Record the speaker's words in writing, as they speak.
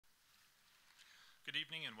Good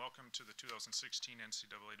evening and welcome to the 2016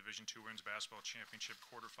 NCAA Division II Women's Basketball Championship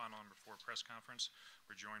quarterfinal number 4 press conference.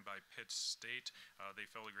 We're joined by Pitt State. They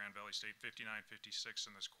fell to Grand Valley State 59-56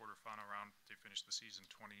 in this quarterfinal round. They finished the season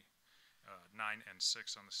 29-6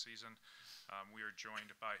 on the season. We are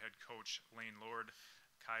joined by head coach Lane Lord,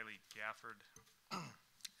 Kylie Gafford,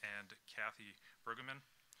 and Kathy Brueggemann.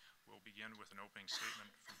 We'll begin with an opening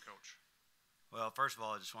statement from Coach. Well, first of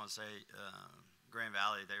all, I just want to say Grand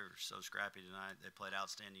Valley, they were so scrappy tonight. They played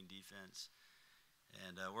outstanding defense,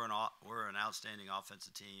 and we're an outstanding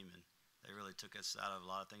offensive team, and they really took us out of a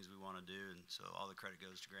lot of things we want to do, and so all the credit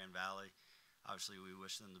goes to Grand Valley. Obviously, we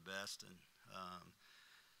wish them the best, and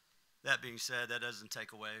that being said, that doesn't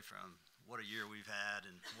take away from what a year we've had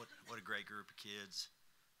and what a great group of kids.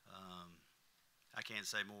 I can't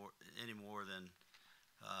say any more than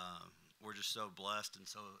we're just so blessed and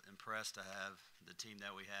so impressed to have the team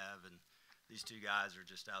that we have, and these two guys are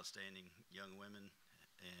just outstanding young women,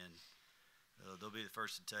 and they'll be the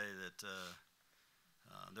first to tell you that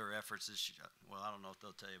their efforts this year, well, I don't know if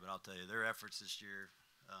they'll tell you, but I'll tell you, their efforts this year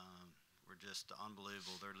were just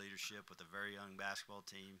unbelievable. Their leadership with a very young basketball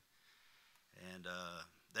team, and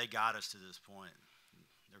they got us to this point.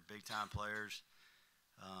 They're big-time players.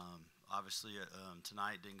 Obviously,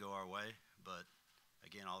 tonight didn't go our way, but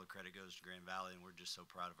again, all the credit goes to Grand Valley, and we're just so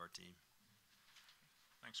proud of our team.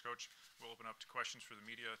 Thanks, Coach. We'll open up to questions for the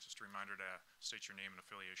media. Just a reminder to state your name and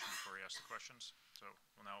affiliation before you ask the questions. So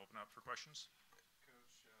we'll now open up for questions.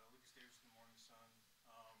 Coach, Lucas Davis from the Morning Sun.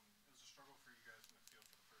 It was a struggle for you guys in the field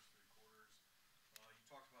for the first 3 quarters. You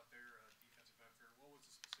talked about their defensive effort. What was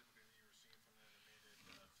it specifically that you were seeing from them that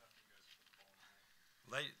made it tough for you guys to put the ball in the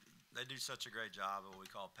hole? They do such a great job of what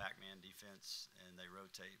we call Pac-Man defense, and they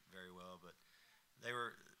rotate very well, but they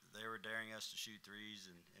were daring us to shoot threes,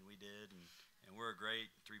 and we did, and we're a great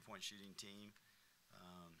three-point shooting team.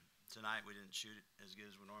 Tonight we didn't shoot it as good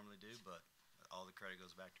as we normally do, but all the credit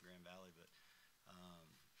goes back to Grand Valley. But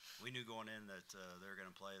we knew going in that they were going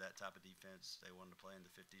to play that type of defense. They wanted to play in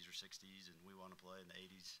the 50s or 60s, and we wanted to play in the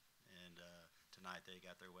 80s. And tonight they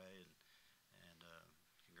got their way, and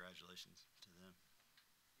congratulations to them.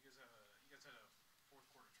 You guys had a fourth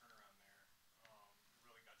quarter turnaround there.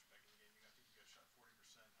 Really got you back in the game. I think you guys shot 40%,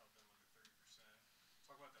 held them under 30%.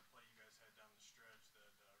 Talk about that play you guys had down the stretch that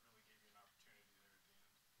really gave you an opportunity there at the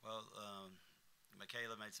end. Well,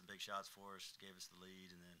 Michaela made some big shots for us, gave us the lead,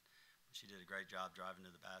 and then she did a great job driving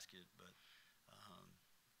to the basket, but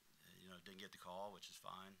didn't get the call, which is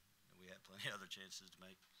fine. We had plenty of other chances to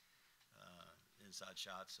make inside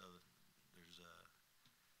shots, so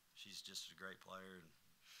she's just a great player and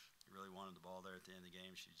really wanted the ball there at the end of the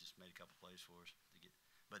game. She just made a couple plays for us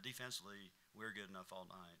but defensively we were good enough all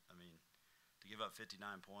night. I mean, to give up 59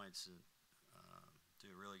 points to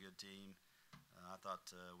a really good team, I thought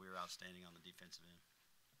we were outstanding on the defensive end.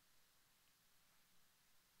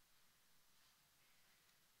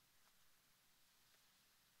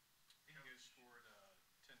 You guys scored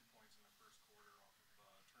 10 points in the first quarter off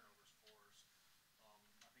of turnovers forced.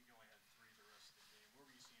 I think you only had 3 the rest of the game. What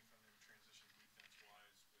were you seeing from them transition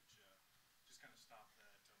defense-wise, which just kind of stopped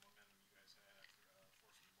that momentum you guys had after forcing the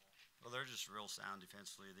ball? Well, they're just real sound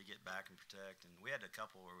defensively. They get back and protect, and we had a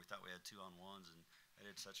couple where we thought we had 2-on-1s, and they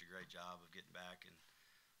did such a great job of getting back and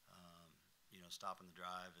stopping the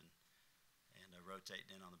drive and rotating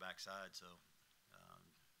in on the backside. So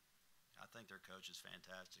I think their coach is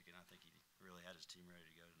fantastic, and I think he really had his team ready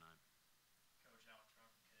to go tonight. Coach, Alex Brown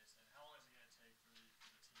from KSN. How long is it going to take for the team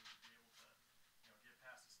to be able to get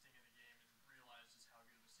past the sting of the game and realize just how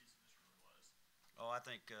good of a season this really was? Oh, I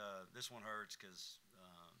think this one hurts because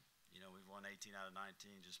we've won 18 out of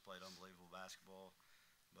 19, just played unbelievable basketball.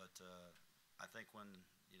 But I think when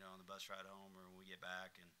on the bus ride home or when we get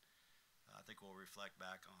back, and I think we'll reflect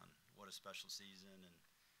back on what a special season, and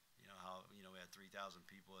how we had 3,000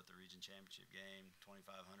 people at the region championship game, 2,500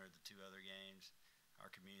 the 2 other games, our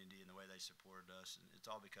community and the way they supported us, and it's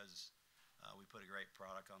all because we put a great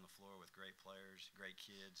product on the floor with great players, great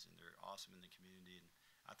kids, and they're awesome in the community. And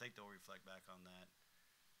I think they'll reflect back on that,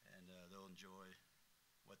 and they'll enjoy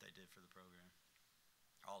what they did for the program,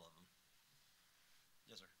 all of them.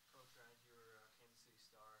 Yes, sir. Coach Ryan, you were a Kansas City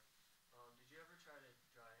Star. Did you ever try to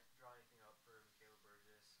draw anything up for Michaela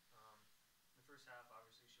Burgess? In the first half,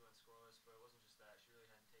 obviously she went scoreless, but it wasn't just that. She really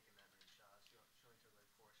hadn't taken that many shots. She only took like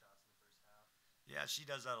 4 shots in the first half. Yeah, she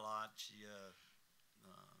does that a lot. She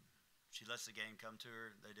lets the game come to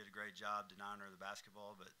her. They did a great job denying her the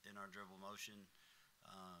basketball, but in our dribble motion,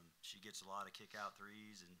 she gets a lot of kick-out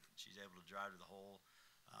threes, and she's able to drive to the hole.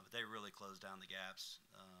 But they really closed down the gaps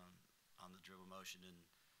on the dribble motion, and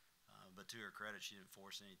but to her credit, she didn't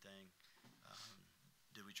force anything.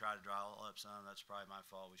 did we try to draw up some? That's probably my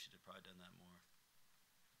fault. We should have probably done that more.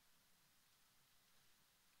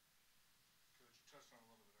 Coach, you touched on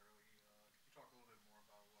it a little bit early. Could you talk a little bit more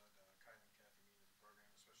about what Kylie and Kathy mean to the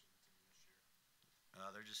program, especially the team this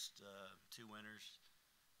year? They're just two winners,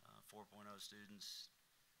 4.0 students.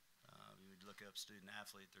 You would look up student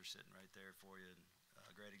athlete, they're sitting right there for you. And,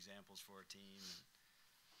 great examples for a team. And,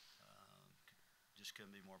 just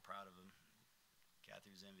couldn't be more proud of them.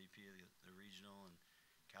 Kathy was MVP of the regional, and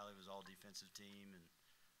Kylie was all defensive team and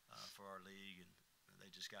for our league. And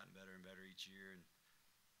they just gotten better and better each year.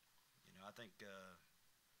 And I think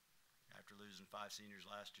after losing 5 seniors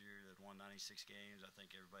last year that won 96 games, I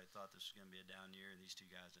think everybody thought this was going to be a down year, and these two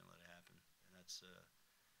guys didn't let it happen. And that's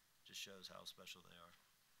just shows how special they are.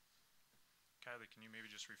 Kylie, can you maybe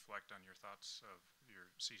just reflect on your thoughts of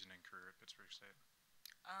your seasoning career at Pittsburg State?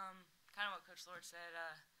 Kind of what Coach Lord said.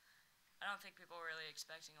 I don't think people were really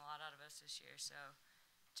expecting a lot out of us this year. So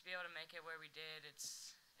to be able to make it where we did,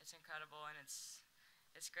 it's incredible, and it's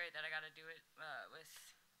great that I got to do it with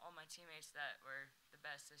all my teammates that were the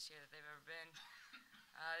best this year that they've ever been.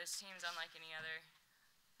 This team's unlike any other.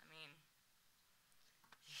 I mean,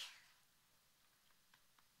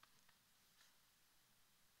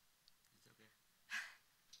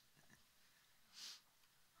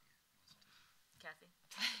 Kathy?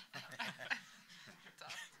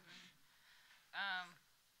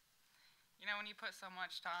 When you put so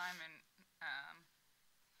much time and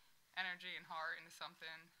energy and heart into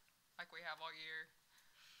something like we have all year,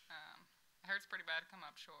 it hurts pretty bad to come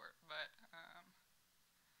up short. But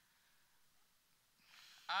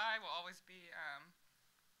I will always be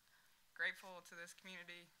grateful to this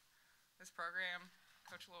community, this program,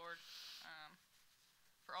 Coach Lord,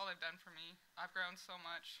 for all they've done for me. I've grown so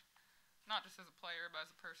much, not just as a player, but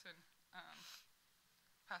as a person,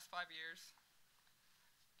 past 5 years.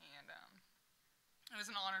 And it was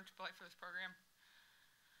an honor to play for this program.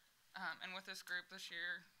 And with this group this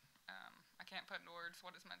year, I can't put into words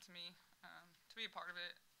what it's meant to me to be a part of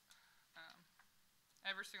it.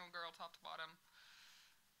 Every single girl, top to bottom,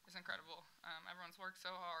 is incredible. Everyone's worked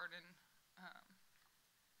so hard, and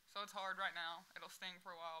so it's hard right now. It'll sting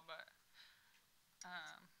for a while, but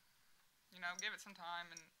give it some time,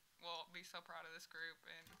 and we'll be so proud of this group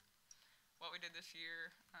and what we did this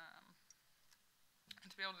year. And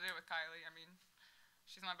to be able to do it with Kylie, I mean,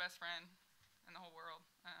 she's my best friend in the whole world.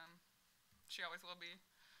 She always will be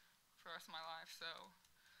for the rest of my life. So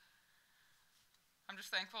I'm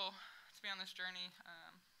just thankful to be on this journey,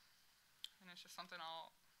 and it's just something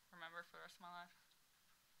I'll remember for the rest of my life.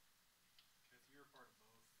 Kathy, you're a part of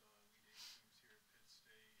both Elite 8 teams here at Pitt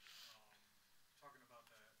State. Talking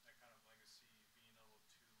about that kind of legacy, being able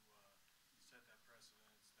to set that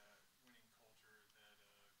precedence, that winning culture that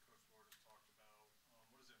Coach Lord has talked about,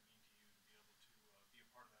 what does it mean to you to be able to be a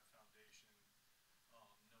part of that foundation,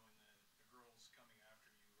 knowing that the girls coming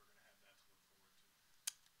after you are going to have that to look forward to?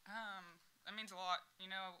 It means a lot.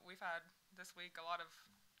 We've had this week a lot of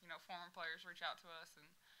former players reach out to us and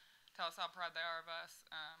tell us how proud they are of us.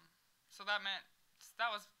 So that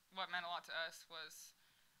was what meant a lot to us, was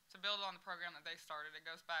to build on the program that they started. It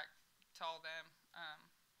goes back to all of them,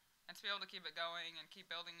 and to be able to keep it going and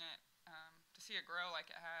keep building it, to see it grow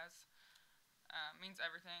like it has, means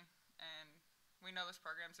everything. And we know this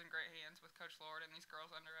program's in great hands with Coach Lord and these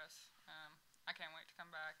girls under us. I can't wait to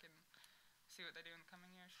come back and see what they do in the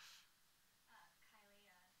coming years.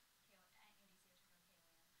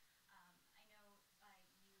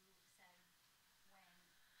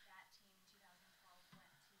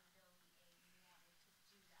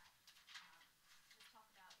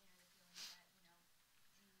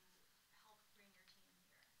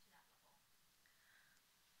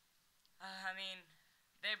 I mean,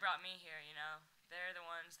 they brought me here, They're the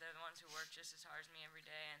ones who work just as hard as me every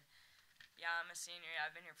day. And yeah, I'm a senior.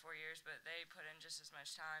 I've been here 4 years, but they put in just as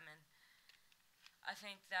much time. And I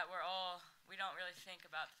think that we don't really think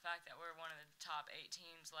about the fact that we're one of the top 8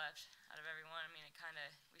 teams left out of everyone. I mean,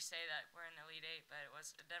 we say that we're in the Elite 8, but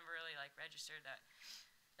it never really registered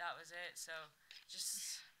that was it. So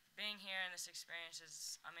just being here and this experience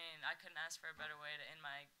I couldn't ask for a better way to end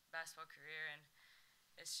my basketball career. And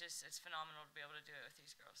it's phenomenal to be able to do it with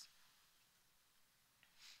these girls.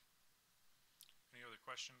 Any other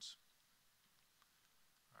questions?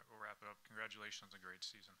 All right, we'll wrap it up. Congratulations on a great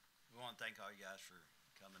season. We want to thank all you guys for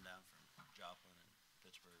coming down from Joplin and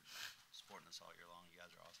Pittsburgh, supporting us all year long. You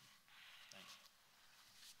guys are awesome. Thanks.